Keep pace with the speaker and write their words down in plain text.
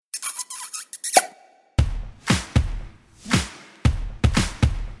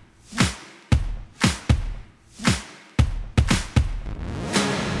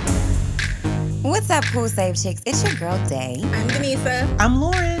up, Pool Save Chicks? It's your girl, Day. I'm Denisa. I'm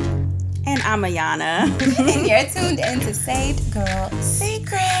Lauren. And I'm Ayana. And you're tuned into Saved Girl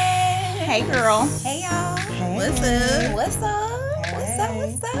Secret. Hey, girl. Hey, y'all. Hey. What's up? What's up? Hey.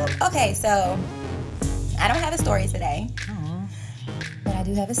 What's up? Okay, so I don't have a story today, but I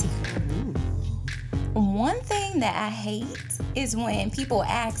do have a secret. One thing that I hate is when people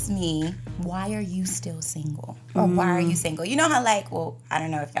ask me, why are you still single? Or why are you single? You know how I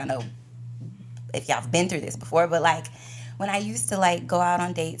don't know if y'all know, if y'all have been through this before, but when I used to go out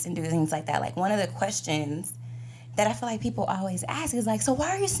on dates and do things like that, one of the questions that I feel like people always ask is so why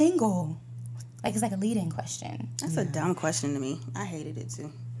are you single? It's a lead-in question. That's a dumb question to me. I hated it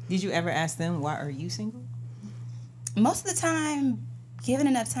too. Did you ever ask them, why are you single? Most of the time, given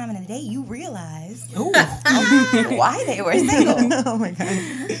enough time in a date, you realize Ooh. why they were single. Oh my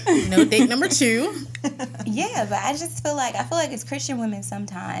God. No date number 2. Yeah, but I just feel like as Christian women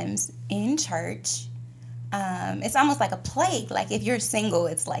sometimes in church, it's almost like a plague. If you're single,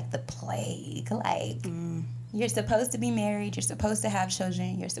 it's like the plague. You're supposed to be married, you're supposed to have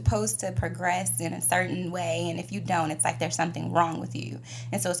children, you're supposed to progress in a certain way, and if you don't, it's like there's something wrong with you.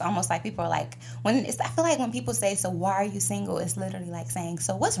 And so it's almost like people are I feel like when people say, so why are you single, it's literally saying,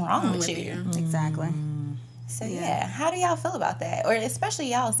 so what's wrong with you? Exactly. So yeah, how do y'all feel about that? Or especially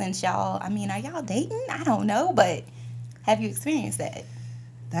y'all, since y'all, are y'all dating? I don't know, but have you experienced that?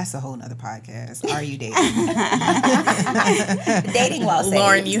 That's a whole nother podcast. Are you dating? Dating while saved.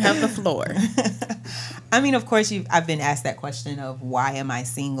 Lauren, you have the floor. Of course, I've been asked that question of why am I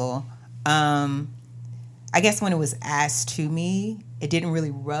single? I guess when it was asked to me, it didn't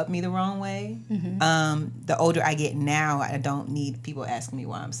really rub me the wrong way. Mm-hmm. The older I get now, I don't need people asking me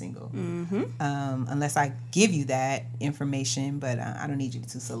why I'm single. Mm-hmm. Unless I give you that information, but I don't need you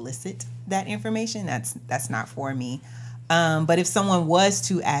to solicit that information. That's not for me. But if someone was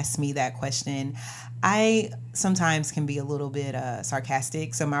to ask me that question, I sometimes can be a little bit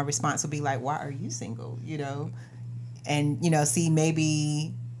sarcastic. So my response would be why are you single? And, see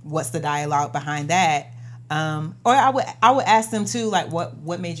maybe what's the dialogue behind that? Or I would ask them too,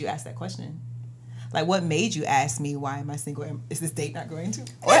 what made you ask that question? What made you ask me, why am I single? Is this date not going to?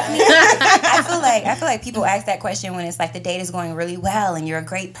 I feel like people ask that question when it's the date is going really well and you're a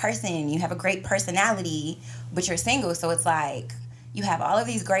great person, you have a great personality, but you're single. So it's you have all of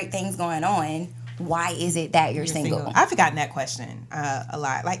these great things going on. Why is it that you're single? I've forgotten that question a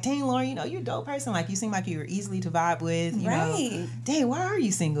lot. Dang, Lauren, you're a dope person. You seem like you're easly to vibe with. You know, dang, why are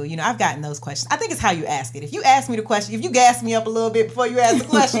you single? I've gotten those questions. I think it's how you ask it. If you ask me the question, if you gas me up a little bit before you ask the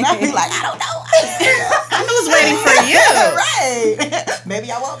question, I'd be I don't know. I was waiting for you. Right.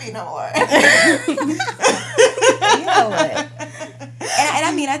 Maybe I won't be no more. You know what?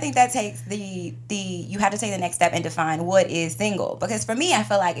 And I think that takes you have to take the next step and define what is single. Because for me, I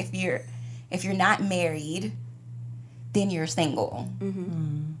feel like if you're not married, then you're single.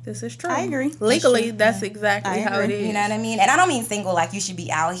 Mm-hmm. This is true. I agree. Legally, that's exactly how it is. You know what I mean? And I don't mean single you should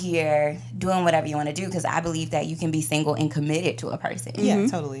be out here doing whatever you want to do, because I believe that you can be single and committed to a person. Yeah,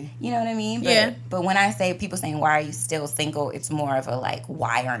 totally. You know what I mean? But when I say people saying, why are you still single? It's more of a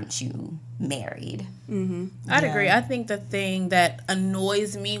why aren't you married? Mm-hmm. I'd agree. I think the thing that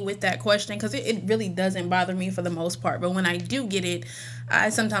annoys me with that question, because it really doesn't bother me for the most part, but when I do get it, I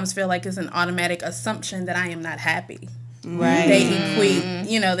sometimes feel like it's an automatic assumption that I am not happy. Right.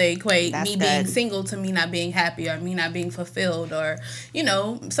 They equate That's me good. being single to me not being happy, or me not being fulfilled, or,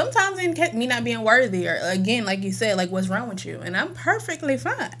 sometimes me not being worthy, or again, like you said, what's wrong with you? And I'm perfectly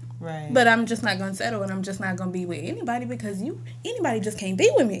fine. Right. But I'm just not going to settle, and I'm just not going to be with anybody because anybody just can't be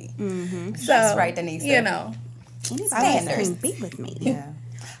with me. Mm-hmm. So, that's right, Denise. Anybody Standards. can't be with me. Yeah.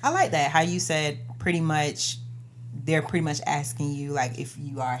 I like that. How you said they're pretty much asking you if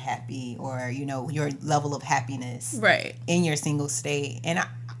you are happy, or your level of happiness Right. in your single state. And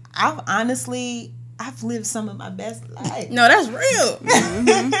I've lived some of my best life. No, that's real.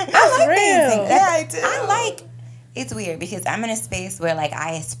 Mm-hmm. That's real. Yeah, I do. It's weird because I'm in a space where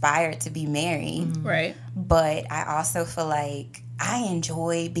I aspire to be married, Right. but I also feel like I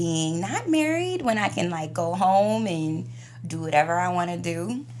enjoy being not married when I can go home and do whatever I want to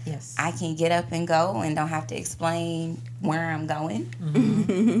do. Yes. I can get up and go and don't have to explain where I'm going.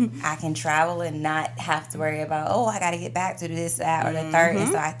 Mm-hmm. I can travel and not have to worry about, I got to get back to this, that, or the third.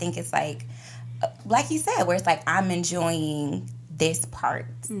 And so I think it's like you said, where it's I'm enjoying this part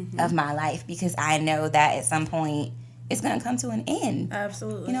of my life because I know that at some point it's going to come to an end.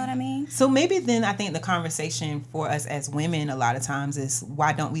 Absolutely. You know what I mean? So maybe then I think the conversation for us as women a lot of times is,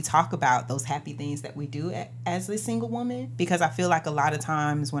 why don't we talk about those happy things that we do as a single woman? Because I feel like a lot of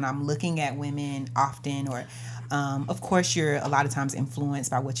times when I'm looking at women often, or Of course, you're a lot of times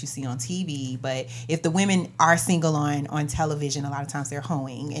influenced by what you see on TV, but if the women are single on television, a lot of times they're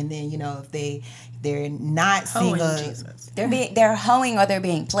hoeing, and then if they're not single, they're hoeing or they're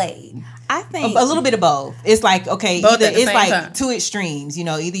being played. I think a little bit of both. It's like, okay, Both either at the it's same like time. two extremes.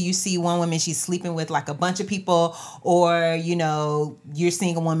 Either you see one woman, she's sleeping with like a bunch of people, or you're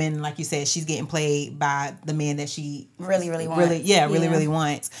seeing a woman, like you said, she's getting played by the man that she Really wants. really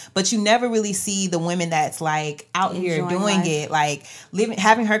wants. But you never really see the women that's like out here Enjoying doing life. it, like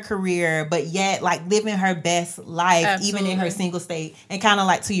having her career, but yet like living her best life, even in her Absolutely. single state. And kind of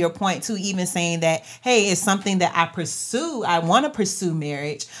like to your point too, even saying that, hey, it's something that I pursue. I want to pursue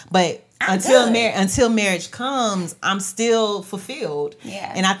marriage, but until marriage comes, I'm still fulfilled.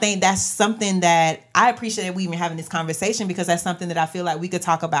 Yeah. And I think that's something that I appreciate that we even having this conversation, because that's something that I feel like we could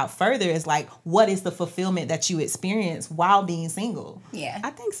talk about further, is like, what is the fulfillment that you experience while being single? Yeah. I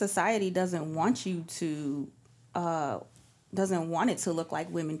think society doesn't want you to doesn't want it to look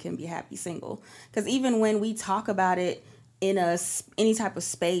like women can be happy single, because even when we talk about it in any type of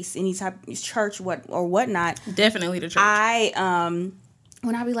space, any type of church, whatnot, Definitely the church.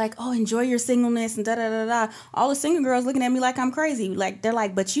 when I be like, oh, enjoy your singleness and da da da da, all the single girls looking at me like I'm crazy. Like, they're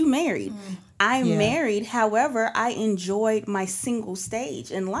like, but you married. I'm married. However, I enjoyed my single stage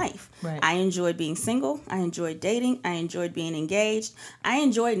in life. Right. I enjoyed being single. I enjoyed dating. I enjoyed being engaged. I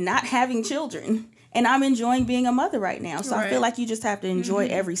enjoyed not having children. And I'm enjoying being a mother right now. So I feel like you just have to enjoy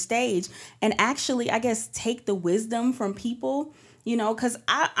every stage and actually, I guess, take the wisdom from people, because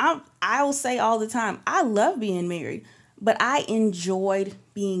I will say all the time, I love being married, but I enjoyed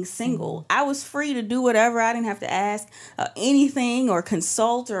being single. I was free to do whatever. I didn't have to ask anything or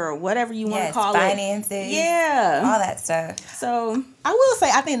consult or whatever you want to call finances, it. Yeah. all that stuff. So I will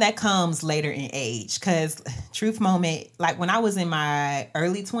say, I think that comes later in age, because truth moment, like when I was in my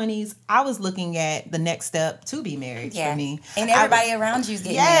early 20s, I was looking at the next step to be married for me. And everybody around you's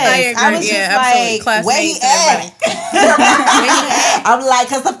getting Yes, married. I agree. I was Yeah, just absolutely. like, Classmates where he and at? I'm like,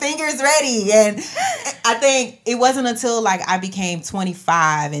 because the finger's ready. And I think it wasn't until like I became 25,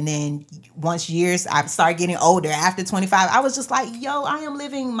 and then once years, I started getting older. After 25, I was just like, yo, I am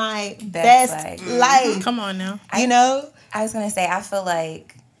living my best life. Come on now. You know? I was going to say, I feel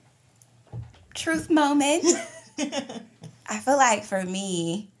like, truth moment. I feel like for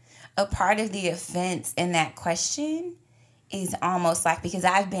me, a part of the offense in that question is almost like, because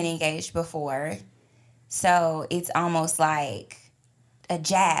I've been engaged before, so it's almost like a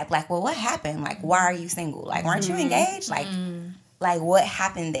jab. Like, well, what happened? Like, why are you single? Like, weren't you engaged? Like, what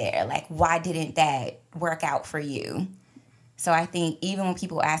happened there? Like, why didn't that work out for you? So I think even when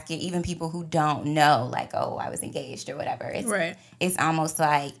people ask it, even people who don't know, like, oh, I was engaged or whatever, it's almost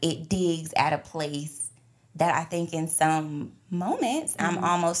like it digs at a place that I think in some moments I'm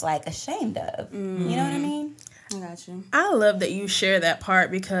almost like ashamed of. You know what I mean? I got you. I love that you share that part,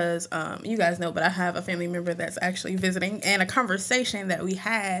 because you guys know, but I have a family member that's actually visiting, and a conversation that we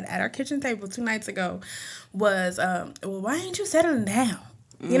had at our kitchen table 2 nights ago was, well, why ain't you settling down?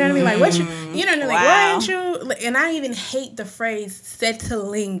 You know what I mean? Like, what you know what I mean? Like, why aren't you? And I even hate the phrase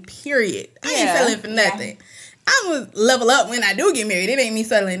settling, period. I ain't settling for nothing. I'm going to level up when I do get married. It ain't me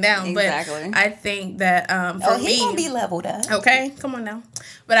settling down. Exactly. But I think that for me... he gonna be leveled up. Okay, come on now.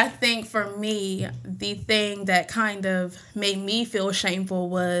 But I think for me, the thing that kind of made me feel shameful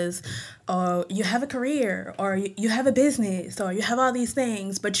was, you have a career, or you have a business, or you have all these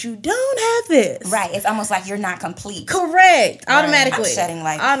things, but you don't have this. Right. It's almost like you're not complete. Correct. Automatically. I'm shedding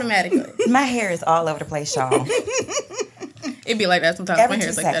light. Automatically. My hair is all over the place, y'all. It'd be like that sometimes. Every My 2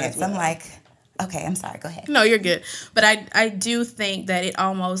 hair's like that as seconds. well. I'm like, okay, I'm sorry. Go ahead. No, you're good. But I do think that it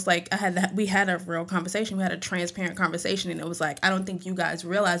almost like we had a real conversation. We had a transparent conversation, and it was like, I don't think you guys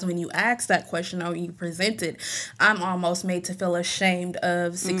realize when you asked that question or you presented, I'm almost made to feel ashamed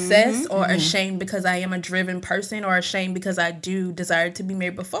of success or ashamed because I am a driven person, or ashamed because I do desire to be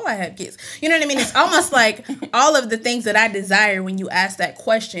married before I have kids. You know what I mean? It's almost like all of the things that I desire when you ask that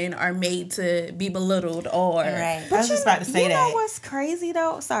question are made to be belittled or... Right. I was just about to say You know that. what's crazy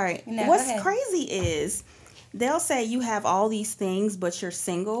though? Sorry. No, go What's ahead. crazy is they'll say you have all these things, but you're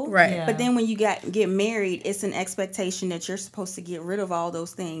single. Right. Yeah. But then when you get married, it's an expectation that you're supposed to get rid of all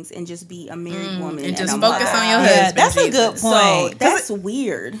those things and just be a married woman and just a focus mother. on your Yeah, husband. that's a Jesus. good So point. that's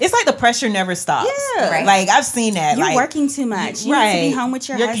weird. It's like the pressure never stops. Yeah. Right. Like, I've seen that. You're like, working too much. You need to be home with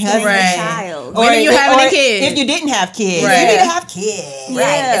your husband and Right. your child. When are you having a kid? If you didn't have kids, Right. you need to have kids. Right.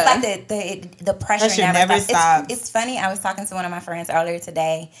 Yeah. It's like the pressure Pressure never never stops. stops. It's funny. I was talking to one of my friends earlier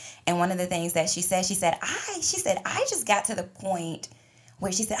today, and one of the things that she said, I just got to the point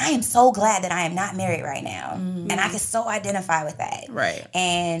where she said, I am so glad that I am not married right now. And I can so identify with that. Right.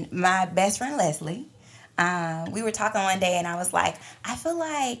 And my best friend, Leslie, we were talking one day, and I was like, I feel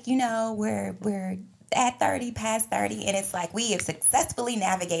like, you know, we're at 30, past 30, and it's like we have successfully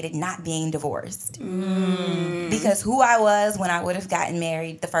navigated not being divorced. Because who I was when I would have gotten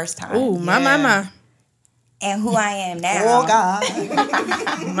married the first time. Ooh, my. And who I am now. Oh, God.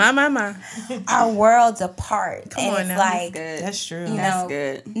 My. Are worlds apart. Come and on it's now. like, That's true. you That's know,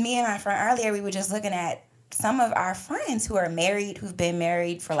 good. me and my friend earlier, we were just looking at some of our friends who are married, who've been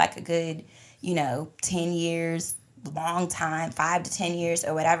married for like a good, 10 years, long time, 5 to 10 years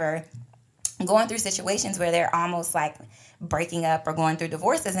or whatever, going through situations where they're almost like breaking up or going through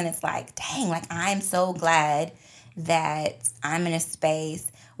divorces. And it's like, dang, like I'm so glad that I'm in a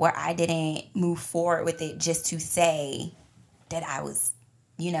space where I didn't move forward with it just to say that I was,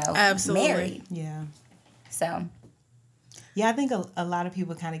 Absolutely. married. Yeah. So. Yeah, I think a lot of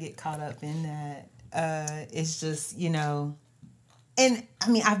people kind of get caught up in that. It's just, and I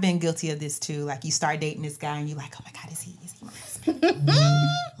mean, I've been guilty of this too. Like you start dating this guy and you're like, oh my God, is he my husband?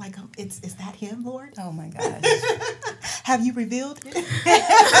 Like, is that him, Lord? Oh my gosh. Have you revealed it?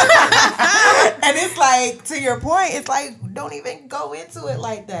 And it's like, to your point, it's like, don't even go into it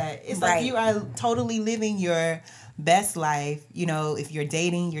like that. It's Right. like you are totally living your best life. If you're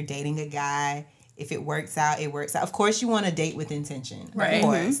dating a guy. If it works out, it works out. Of course, you want to date with intention. Right. Of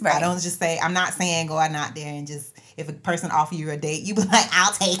course. Mm-hmm. Right. I don't just say, I'm not saying go out there and just, if a person offer you a date, you be like,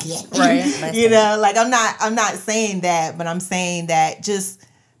 I'll take it. Right. Like I'm not saying that, but I'm saying that just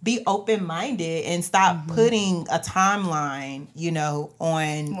be open-minded and stop putting a timeline,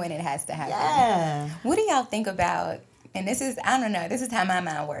 on When it has to happen. Yeah. What do y'all think about, and this is, I don't know, this is how my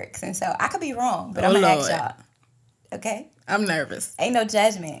mind works. And so I could be wrong, but Oh, I'm going to Lord. ask y'all. Okay? I'm nervous. Ain't no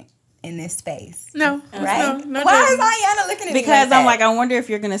judgment in this space. No. Right? No Why is judgment. Ayana looking at me Because like I'm that? like, I wonder if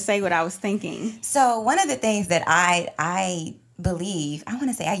you're gonna say what I was thinking. So one of the things that I believe, I want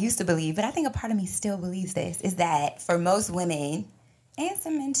to say I used to believe, but I think a part of me still believes this, is that for most women, and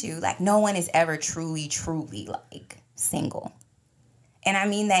some men too, like no one is ever truly, truly like single. And I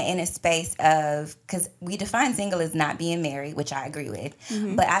mean that in a space of, because we define single as not being married, which I agree with,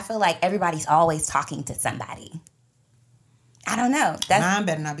 but I feel like everybody's always talking to somebody. I don't know. Mine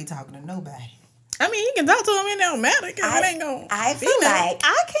better not be talking to nobody. I mean, you can talk to him and it don't matter because it ain't going to I feel like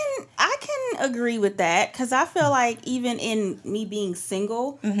I can agree with that because I feel like even in me being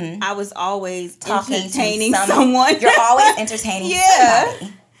single, I was always talking entertaining to someone. You're always entertaining Yeah.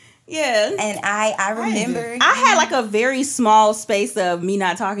 somebody. Yeah. And I remember I had like a very small space of me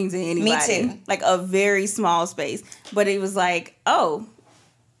not talking to anybody. Me too. Like a very small space. But it was like,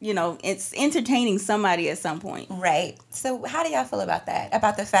 it's entertaining somebody at some point. right. So how do y'all feel about that?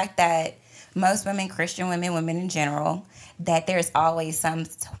 About the fact that most women, Christian women in general, that there's always some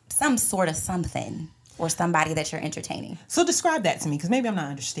sort of something or somebody that you're entertaining. So describe that to me, because maybe I'm not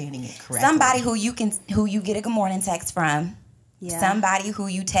understanding it correctly. Somebody who you get a good morning text from. Yeah. Somebody who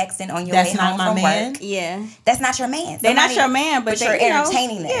you texting on your That's way not home my from man? work. Yeah. That's not your man. They're not Somebody- your man, but you're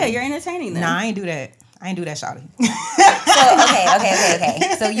entertaining them. Yeah, you're entertaining them. Nah, I ain't do that. Shawty. So,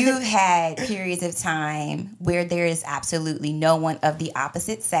 okay. So you've had periods of time where there is absolutely no one of the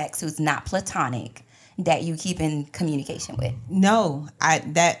opposite sex who's not platonic that you keep in communication with. No, y'all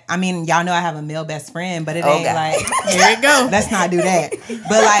know I have a male best friend, but it ain't God. like, Here it go. let's not do that.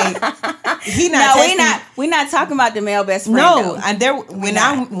 But like, he not. No, texting- we're not talking about the male best friend. No, though.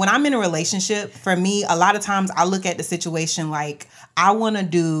 and when I'm in a relationship, for me, a lot of times I look at the situation like I don't want to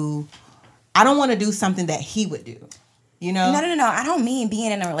do something that he would do. No. I don't mean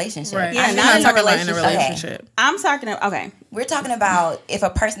being in a relationship. Right. Yeah, I'm not not in a talking about in a relationship. relationship. I'm talking about, okay. We're talking about if a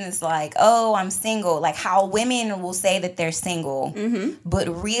person is like, oh, I'm single, like how women will say that they're single, but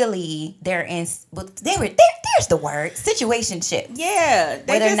really they're in, there's the word, situationship. Yeah.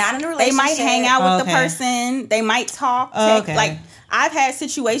 They're not in a They might relationship. hang out with the Okay. person. They might talk. Okay. Like, I've had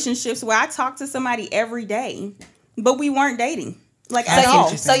situationships where I talk to somebody every day, but we weren't dating. Like, I at see what all.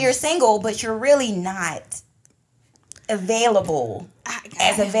 you're So you're single, but you're really not available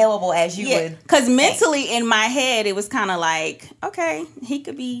as you Yeah, would. because mentally in my head it was kind of like, okay, he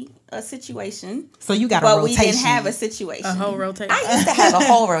could be a situation, So you got a but rotation. we didn't have a situation. A whole rotation. I used to have a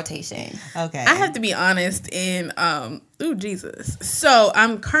whole rotation. Okay. I have to be honest in Jesus. So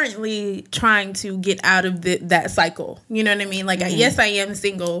I'm currently trying to get out of that cycle. You know what I mean? Like yes, I am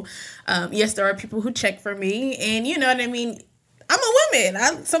single. Yes, there are people who check for me, and you know what I mean. I'm a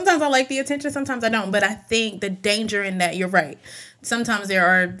woman. Sometimes I like the attention, sometimes I don't. But I think the danger in that, you're right. Sometimes there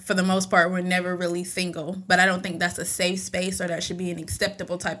are, for the most part, we're never really single. But I don't think that's a safe space or that should be an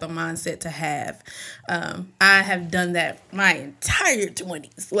acceptable type of mindset to have. I have done that my entire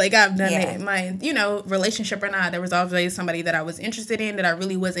 20s. Like, I've done it. My, relationship or not, there was always somebody that I was interested in that I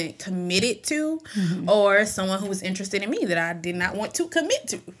really wasn't committed to, or someone who was interested in me that I did not want to commit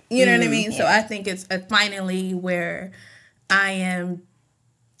to. You know what I mean? Yeah. So I think it's finally where I am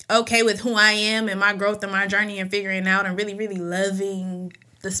okay with who I am and my growth and my journey and figuring out and really, really loving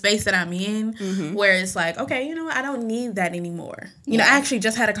the space that I'm in, where it's like, okay, you know what, I don't need that anymore. You know, I actually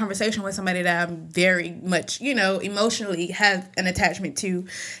just had a conversation with somebody that I'm very much, emotionally have an attachment to.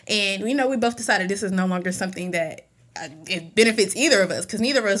 And, we both decided this is no longer something that it benefits either of us, because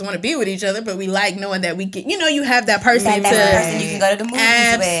neither of us want to be with each other, but we like knowing that we can, you have that person that's the person you can go to the movies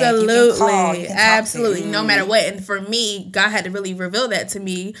with. Absolutely. No matter what. And for me, God had to really reveal that to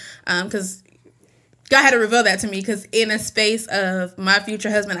me, because in a space of my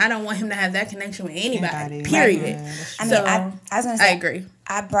future husband, I don't want him to have that connection with anybody. Period. I mean, I was going to say, I agree.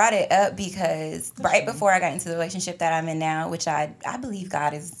 I brought it up because right before I got into the relationship that I'm in now, which I believe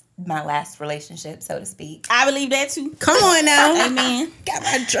God is my last relationship, so to speak. I believe that too. Come on now. Amen. Got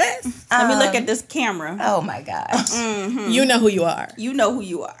my dress. Let me look at this camera. Oh my gosh. You know who you are. You know who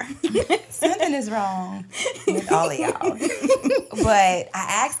you are. Something is wrong with all of y'all. But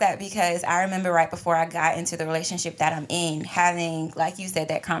I asked that because I remember right before I got into the relationship that I'm in, having, like you said,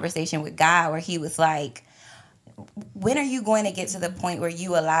 that conversation with God where he was like, when are you going to get to the point where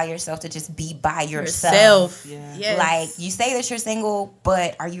you allow yourself to just be by yourself? Yeah. Yes. Like, you say that you're single,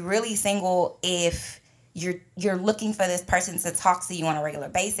 but are you really single if you're looking for this person to talk to you on a regular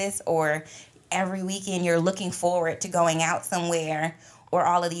basis, or every weekend you're looking forward to going out somewhere, or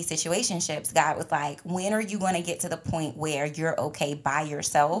all of these situationships? God was like, when are you going to get to the point where you're okay by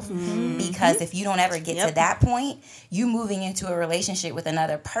yourself? Because if you don't ever get to that point, you moving into a relationship with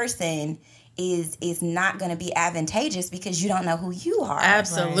another person is not going to be advantageous because you don't know who you are.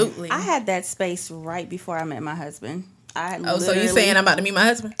 Absolutely. Right. I had that space right before I met my husband. So you saying I'm about to meet my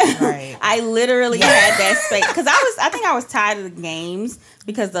husband? Right. I literally had that space because I think I was tired of the games,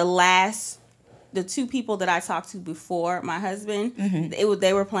 because the two people that I talked to before my husband,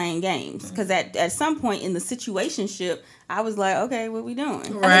 they were playing games. Because at some point in the situationship, I was like, okay, what we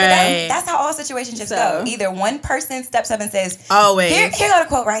doing? Right. I mean, that's how all situationships go. Either one person steps up and says, always. Here go the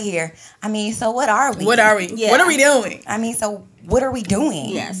quote right here. I mean, so what are we? What are we? Yeah. What are we doing? I mean, so what are we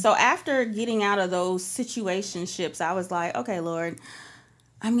doing? Yeah. So after getting out of those situationships, I was like, okay, Lord,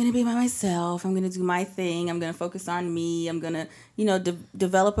 I'm going to be by myself. I'm going to do my thing. I'm going to focus on me. I'm going to,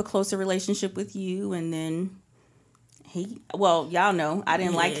 develop a closer relationship with you. And then y'all know, I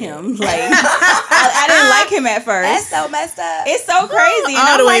didn't like him. Like, I didn't like him at first. That's so messed up. It's so crazy.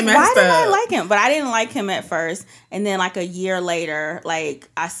 All the way messed up. Why did I like him? But I didn't like him at first. And then like a year later, like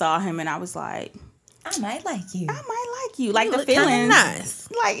I saw him and I was like, I might like you. Like you the look feelings. Nice.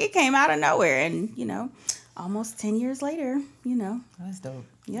 Like it came out of nowhere. And, almost 10 years later, That's dope.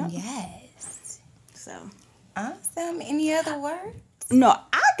 Yeah. Yes. So. Awesome. Any other words? No,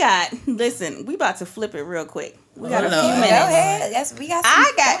 listen, we about to flip it real quick. We got a few minutes. Go ahead. Yes, we got some.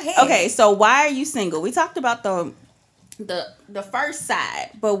 Go ahead. Okay, so why are you single? We talked about the first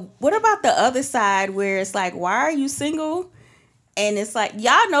side, but what about the other side where it's like, why are you single? And it's like,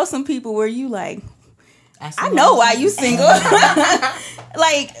 y'all know some people where you like, I know why you single.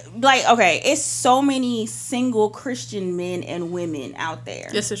 like, okay, it's so many single Christian men and women out there.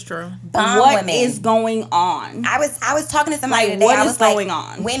 This is true. What is going on? I was talking to somebody today. What is going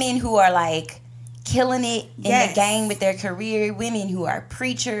on? Women who are like killing it in the game with their career, women who are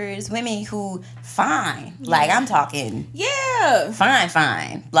preachers, women who fine. Like, I'm talking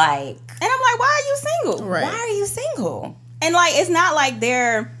fine. Like, and I'm like, why are you single? Right. Why are you single? And like, it's not like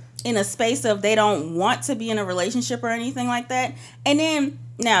they're in a space of they don't want to be in a relationship or anything like that. And then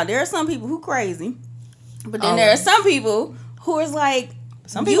now there are some people who crazy, but then there are some people who is like,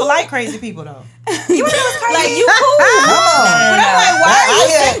 some people like crazy people though. You was crazy. Like, you cool. But I'm like, why are you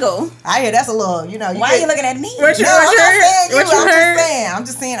single? I hear that's a little, why are you looking at me? I'm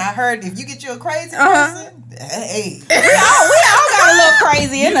just saying, I heard if you get you a crazy person, hey. We all got a little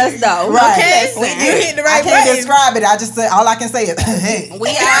crazy in us though. Right. Okay. You hit the right I can't button. describe it. I just say, all I can say is, hey. We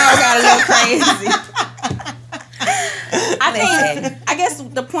all got a little crazy. I guess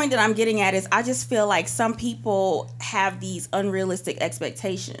the point that I'm getting at is I just feel like some people have these unrealistic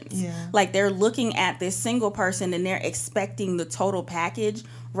expectations. Yeah. Like they're looking at this single person and they're expecting the total package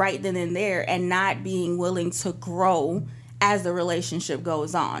right then and there and not being willing to grow as the relationship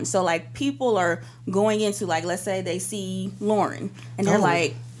goes on. So like people are going into like, let's say they see Lauren and they're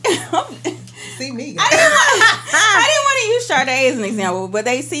like, see me. I didn't want to use Sade as an example, but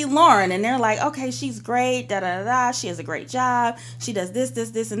they see Lauren and they're like, okay, she's great, da da da. She has a great job. She does this,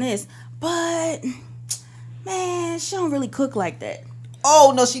 and this. But man, she don't really cook like that.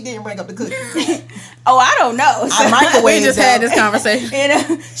 Oh no, she didn't bring up the cooking. Oh, I don't know. I microwaved. We just had this conversation.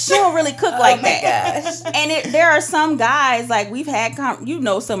 She don't really cook like that. Gosh. And there are some guys, like we've had, some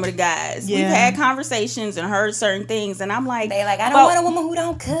of the guys. Yeah. We've had conversations and heard certain things, and I'm like, They like, I don't want a woman who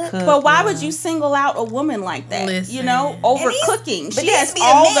don't cook. but why would you single out a woman like that? Listen. You know, over And these- cooking. But She these has be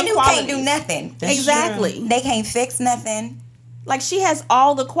all the men the who qualities. can't do nothing. That's Exactly. true. They can't fix nothing. Like she has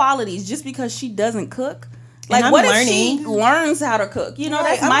all the qualities just because she doesn't cook. Like I'm what if learning. she learns how to cook? You know,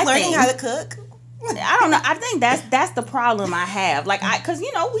 that's my I'm learning thing. how to cook. I don't know. I think that's the problem I have. Like because we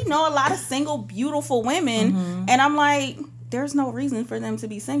know a lot of single beautiful women, and I'm like, there's no reason for them to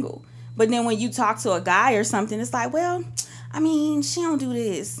be single. But then when you talk to a guy or something, it's like, well, I mean, she don't do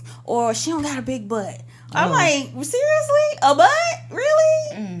this or she don't got a big butt. I'm like, seriously, a butt?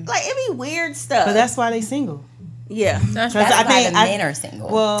 Really? Like it be weird stuff. But that's why they single. yeah. That's That's I why think the men are single.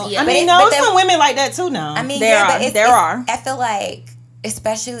 Well, Yeah. I But mean, it- no, but some women like that too now. I mean, There yeah, are. but There are. I feel like,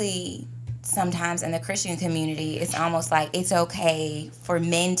 especially sometimes in the Christian community, it's almost like it's okay for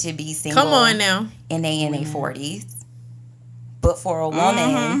men to be single. Come on now. And they in their 40s. But for a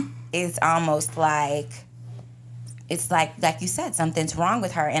woman, it's almost like, it's like you said, something's wrong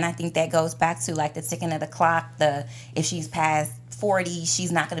with her. And I think that goes back to like the ticking of the clock, if she's past 40,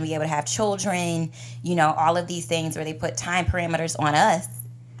 she's not going to be able to have children, all of these things where they put time parameters on us.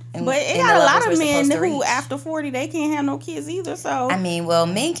 And But it in got the a levels lot we're of men supposed to who reach. after 40 they can't have no kids either. So I mean, well,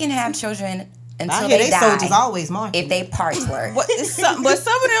 men can have children until I hear they they die soldiers always marching. if they parts work. but some of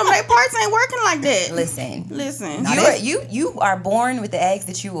them, their parts ain't working like that. Listen, Listen. you are born with the eggs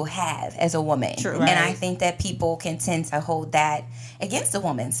that you will have as a woman. True. And I Right. think that people can tend to hold that against a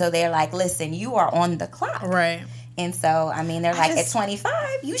woman. So they're like, listen, you are on the clock. Right. And so, I mean, they're like, just- at 25,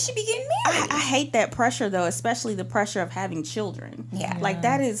 you should be getting married. I hate that pressure though, especially the pressure of having children. Yeah. Like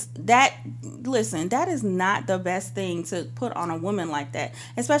that is not the best thing to put on a woman like that.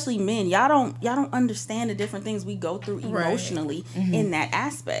 Especially men. Y'all don't understand the different things we go through emotionally in that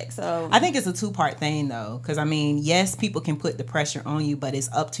aspect. So I think it's a two-part thing though, because I mean, yes, people can put the pressure on you, but it's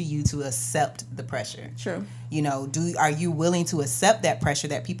up to you to accept the pressure. true. Are you willing to accept that pressure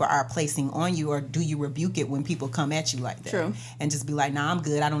that people are placing on you, or do you rebuke it when people come at you like that? True. And just be like, nah, I'm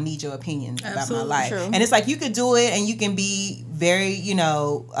good. I don't need your opinion about my Absolutely life. true. And it's like you could do it and you can be very,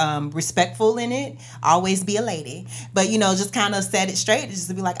 respectful in it. Always be a lady. But, just kind of set it straight. Just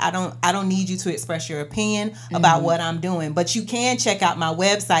to be like, I don't need you to express your opinion about what I'm doing. But you can check out my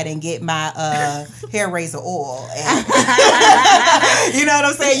website and get my hair razor oil. And you know what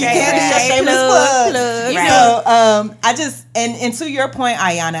I'm saying? You can do your shameless plug. Right. So I just and to your point,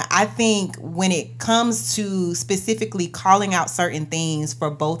 Ayana, I think when it comes to specifically calling out certain things for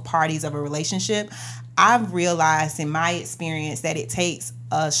both parties of a relationship, I've realized in my experience that it takes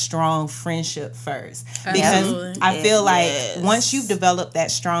a strong friendship first, because Absolutely. I feel like Yes. once you've developed that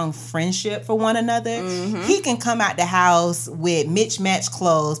strong friendship for one another, he can come out the house with mismatched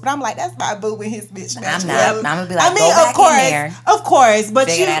clothes, but I'm like, that's my boo with his mismatched I'm not. clothes. I'm gonna be like, go back in there. Of course, but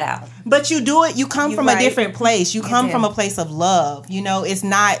Figure you that out. But you do it. You come from right. a different place. You come do. from a place of love. It's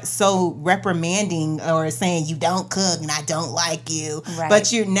not so reprimanding or saying you don't cook and I don't like you. Right.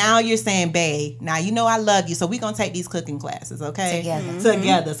 But you're saying, babe, now I love you, so we're gonna take these cooking classes, okay? Together.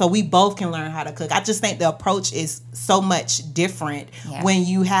 Together, so we both can learn how to cook. I just think the approach is so much different Yeah. when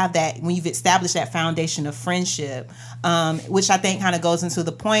you have that, when you've established that foundation of friendship. Which I think kind of goes into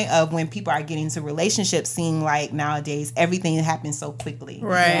the point of when people are getting into relationships, seeing like nowadays everything happens so quickly.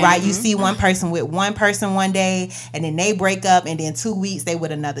 Right. You see one person with one person one day, and then they break up, and then 2 weeks they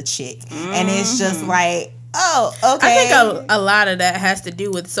with another chick, and it's just like, oh, okay. I think a lot of that has to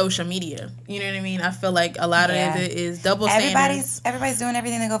do with social media. You know what I mean? I feel like a lot of Yeah. it is double standards. Everybody's doing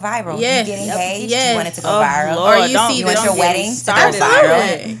everything to go viral. Yes. You get Yep. engaged, Yes. you want it to go Oh, viral. Lord, Or you don't- see You this- want your don't get me wedding to go started. viral.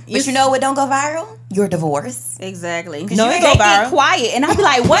 Absolutely. But you know what don't go viral? Your divorce. Exactly. No, it they go get viral. quiet, and I'll be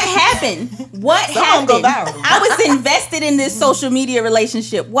like, "What happened? What Some happened? go viral. I was invested in this social media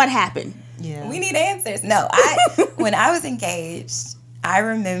relationship. What happened?" Yeah. We need answers. No, when I was engaged, I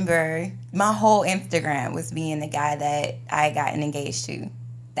remember my whole Instagram was being the guy that I had gotten engaged to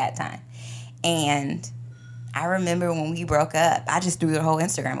that time. And I remember when we broke up, I just threw the whole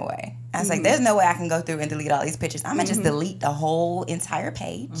Instagram away. I was like, there's no way I can go through and delete all these pictures. I'm going to just delete the whole entire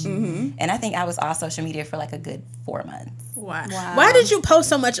page. And I think I was off social media for like a good 4 months. Why? Wow. Why did you post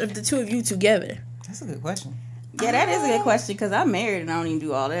so much of the two of you together? That's a good question. Yeah, that is a good question because I'm married and I don't even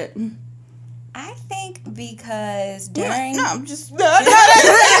do all that. I think because during I'm just I'm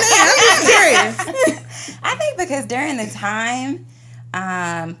curious. I think because during the time,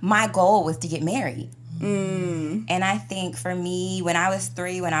 my goal was to get married. And I think for me, when I was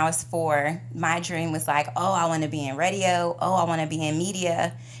 3, when I was 4, my dream was like, oh, I want to be in radio. Oh, I want to be in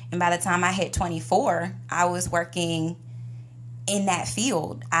media. And by the time I hit 24, I was working in that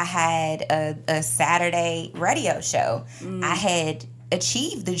field. I had a Saturday radio show. I had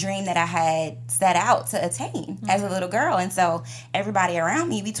achieved the dream that I had set out to attain as a little girl. And so everybody around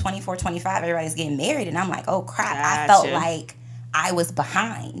me, be 24, 25, everybody's getting married. And I'm like, oh, crap. I felt like I was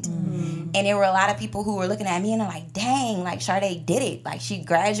behind. And there were a lot of people who were looking at me and they're like, dang, like Sade did it. Like she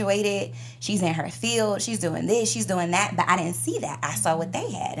graduated, she's in her field, she's doing this, she's doing that. But I didn't see that. I saw what they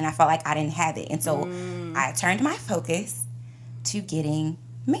had and I felt like I didn't have it. And so I turned my focus to getting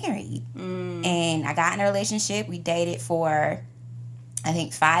married. And I got in a relationship. We dated for, I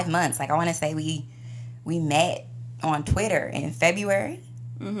think, 5 months. Like I want to say we met on Twitter in February.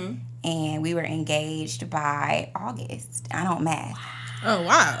 And we were engaged by August. I don't math. Oh,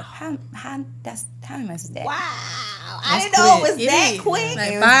 wow. How many months is that? wow. I didn't know it was that quick.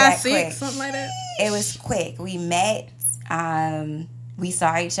 Like It was 5, that 6, quick. something like that. It was quick. We met. We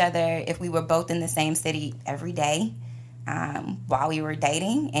saw each other if we were both in the same city every day while we were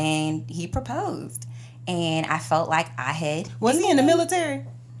dating, and he proposed. And I felt like I had. Was he in the military?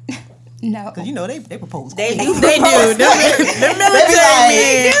 No. Because you know they propose. They quick. do. They do. Them military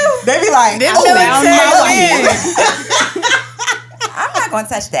men. They be like, Them I found my military wife. men. I'm not going to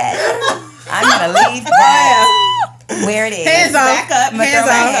touch that. I'm going to leave that where it is. Hands off. Back up. I'm going to throw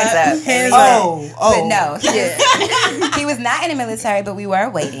my hands up. Hands But no, he was not in the military, but we were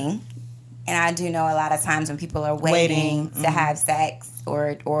waiting. And I do know a lot of times when people are waiting to have sex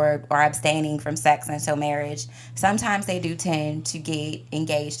or abstaining from sex until marriage, sometimes they do tend to get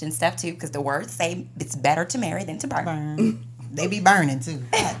engaged and stuff too, because the words say it's better to marry than to burn. Burn. They be burning too.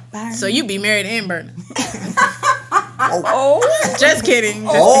 So you be married and burning. Oh, Just kidding.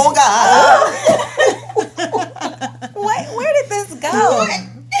 Just oh God. Where did this go?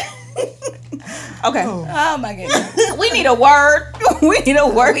 Okay. Oh my goodness. We need a word. We need a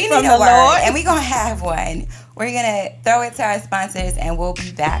word We from need the a word, Lord. and we're going to have one. We're going to throw it to our sponsors, and we'll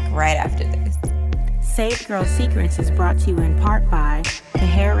be back right after this. Saved Girl Secrets is brought to you in part by The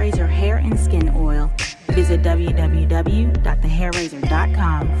Hair Razor Hair and Skin Oil. Visit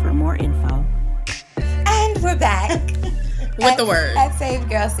www.thehairrazor.com for more info. And we're back. With the word. At Saved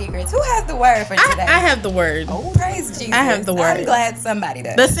Girl Secrets. Who has the word for today? I have the word. Oh, praise Jesus. I have the word. I'm glad somebody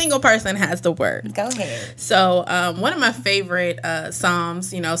does. The single person has the word. Go ahead. So, one of my favorite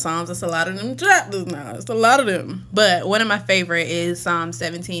Psalms, Psalms, it's a lot of them chapters now. It's a lot of them. But one of my favorite is Psalm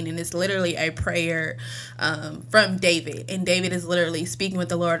 17, and it's literally a prayer from David. And David is literally speaking with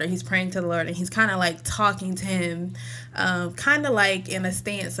the Lord, or he's praying to the Lord, and he's kind of like talking to him, kind of like in a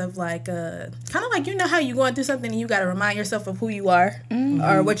stance of like, kind of like, how you're going through something and you got to remind yourself of who you are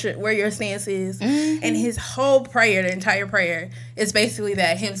or where your stance is. And his whole prayer, the entire prayer, is basically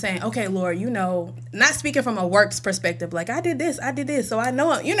that him saying, okay, Lord, not speaking from a works perspective, like I did this, so I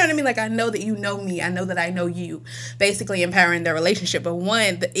know, you know what I mean? Like I know that you know me, I know that I know you, basically empowering their relationship. But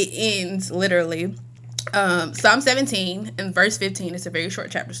it ends literally. Psalm 17 and verse 15. It's a very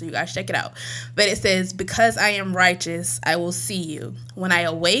short chapter, so you guys check it out. But it says, because I am righteous, I will see you. When I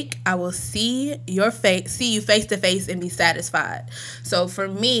awake, I will see you face to face and be satisfied. So for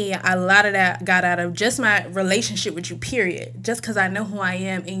me, a lot of that got out of just my relationship with you, period. Just because I know who I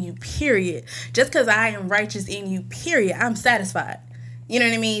am in you, period. Just because I am righteous in you, period. I'm satisfied. You know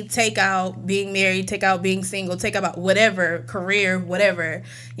what I mean? Take out being married, take out being single, take out whatever, career, whatever.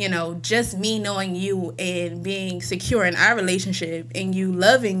 Just me knowing you and being secure in our relationship and you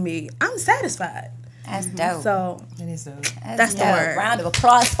loving me, I'm satisfied. That's dope. So That is dope. that's the word. Round of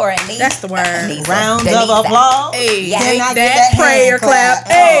applause for Anissa. That's the word. Anissa. Round Denise. of applause. Hey, Yeah. take Can I get that that prayer hand clap.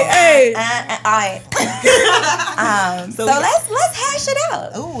 clap? Hey. All right. So let's hash it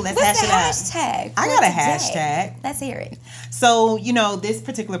out. Ooh, let's What's hash the it out. hashtag? I for got a today? hashtag. Let's hear it. So, this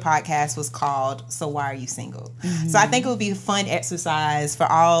particular podcast was called So Why Are You Single? So I think it would be a fun exercise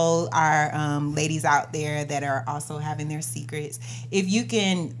for all our ladies out there that are also having their secrets. If you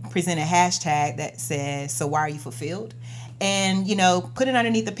can present a hashtag that says, So Why Are You Fulfilled? And, put it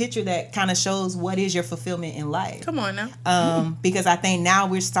underneath a picture that kind of shows what is your fulfillment in life. Come on now. Because I think now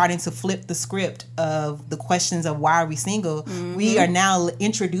we're starting to flip the script of the questions of why are we single. We are now let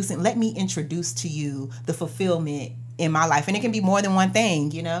me introduce to you the fulfillment in my life. And it can be more than one thing,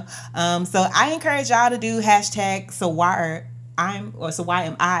 So I encourage y'all to do hashtag so why am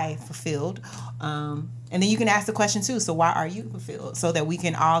I fulfilled? And then you can ask the question too, so why are you fulfilled? So that we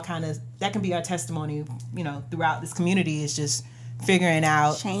can all kind of, that can be our testimony, throughout this community, is just figuring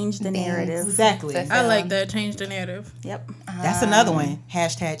out. Change the narrative. Exactly. I like that. Change the narrative. Yep. That's another one.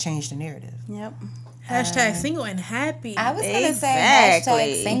 Hashtag change the narrative. Yep. Hashtag single and happy. I was going to say Exactly.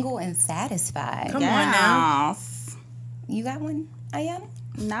 hashtag single and satisfied. Come on now. You got one, Ayana?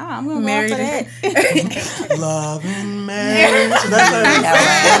 Nah, I'm gonna Married go for that. Love and marriage. All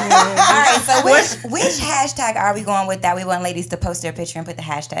right, so which hashtag are we going with that we want ladies to post their picture and put the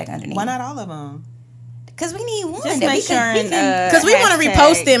hashtag underneath? Why not all of them? Because we need one. Just that make sure Because we want to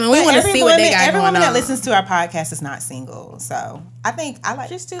repost them and we want to see what they got every going woman that on. listens to our podcast is not single, so I think I like.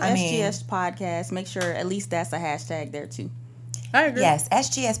 Just do I mean, SGS podcast. Make sure at least that's a hashtag there too. I agree. Yes,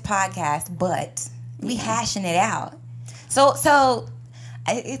 SGS podcast, but we hashing it out. So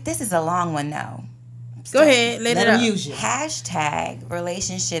this is a long one though. Go ahead. Let it them out. use you. Hashtag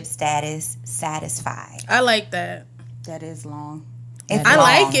relationship status satisfied. I like that. That is long. It's I long,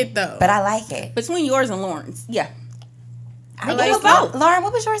 like it though. but I like it. Between yours and Lauren's, yeah, I like like both. Lauren,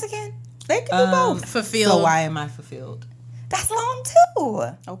 what was yours again? they can do both. Fulfilled. So why am I fulfilled? That's long too.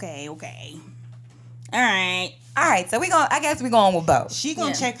 Okay. All right. All right, so I guess we're going with both. She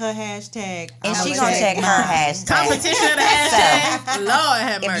gonna check her hashtag, And I'ma she gonna check her hashtag. Competition of the hashtag. Lord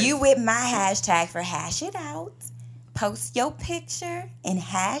have If mercy. you with my hashtag for hash it out, post your picture and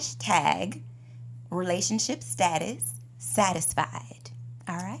hashtag relationship status satisfied.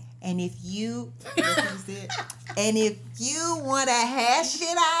 All right. And if you want to hash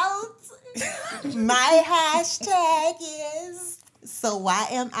it out, my hashtag is so why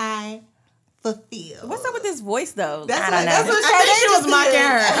am I fulfilled? What's up with this voice though? I don't know. That's what I think she was mocking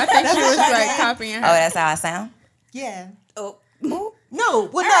her. I think she was Sade. like copying Oh, her. that's how I sound? Yeah. Oh. No.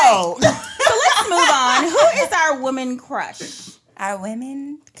 Well, no. So let's move on. Who is our woman crush? Our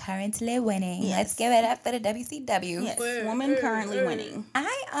women currently winning. Let's give it up for the WCW. Yes, woman currently winning.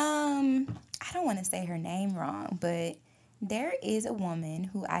 I don't want to say her name wrong, but there is a woman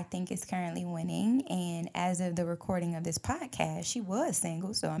who I think is currently winning, and as of the recording of this podcast, she was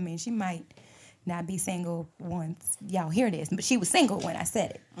single. So I mean, she might not be single once y'all hear this, but she was single when I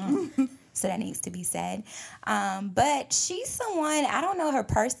said it. So that needs to be said. But she's someone, I don't know her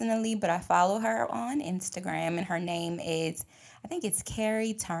personally, but I follow her on Instagram, and her name is, I think it's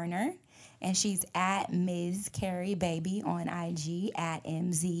Carrie Turner. And she's at Ms. Carrie Baby on IG at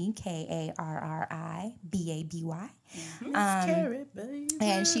MZKARRIBABY.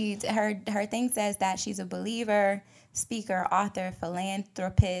 And she's her thing says that she's a believer, speaker, author,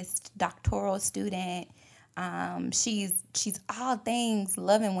 philanthropist, doctoral student. She's all things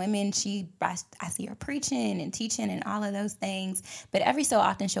loving women. I see her preaching and teaching and all of those things. But every so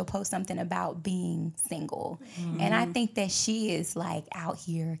often she'll post something about being single. And I think that she is like out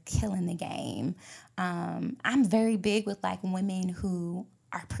here killing the game. I'm very big with like women who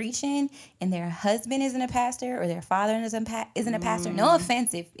are preaching and their husband isn't a pastor or their father isn't a pastor. No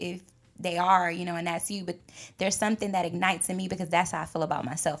offense if they are, and that's you, but there's something that ignites in me because that's how I feel about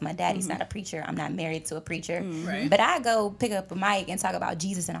myself. My daddy's not a preacher. I'm not married to a preacher. Right. But I go pick up a mic and talk about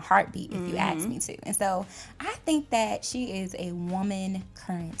Jesus in a heartbeat if you ask me to. And so I think that she is a woman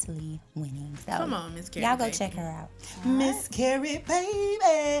currently winning. So Come on, Miss Carrie. y'all go baby. check her out. Miss Carrie,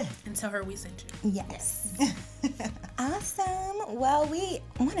 baby. And tell her we sent you. Yes. Awesome. Well, we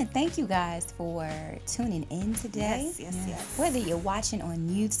want to thank you guys for tuning in today. Yes. Whether you're watching on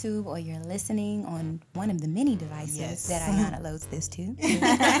YouTube or you're listening on one of the many devices that Ayana loads this to.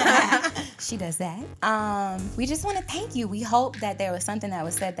 She does that. We just want to thank you. We hope that there was something that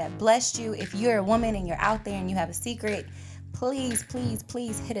was said that blessed you. If you're a woman and you're out there and you have a secret, please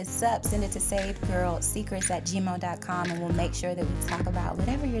hit us up. Send it to savedgirlsecrets@gmail.com and we'll make sure that we talk about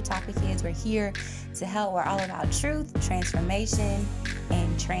whatever your topic is. We're here to help. We're all about truth, transformation,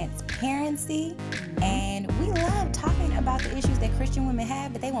 and transparency. And we love talking about the issues that Christian women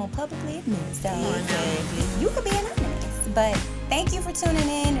have, but they won't publicly admit. So you could be anonymous. But thank you for tuning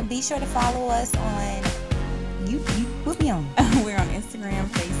in. Be sure to follow us on what we on? We're on Instagram,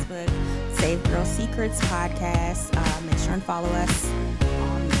 Facebook, Save Girl Secrets Podcast. Make sure and follow us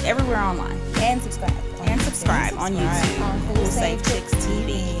everywhere online. And subscribe. On YouTube. On Cool Safe Chicks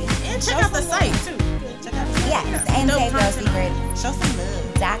TV. And check out the site, too. Yes, and Dope content. Show some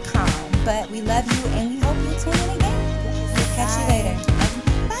love. SaveGirlSecrets.com. But we love you and we hope you tune in again. We'll catch you later.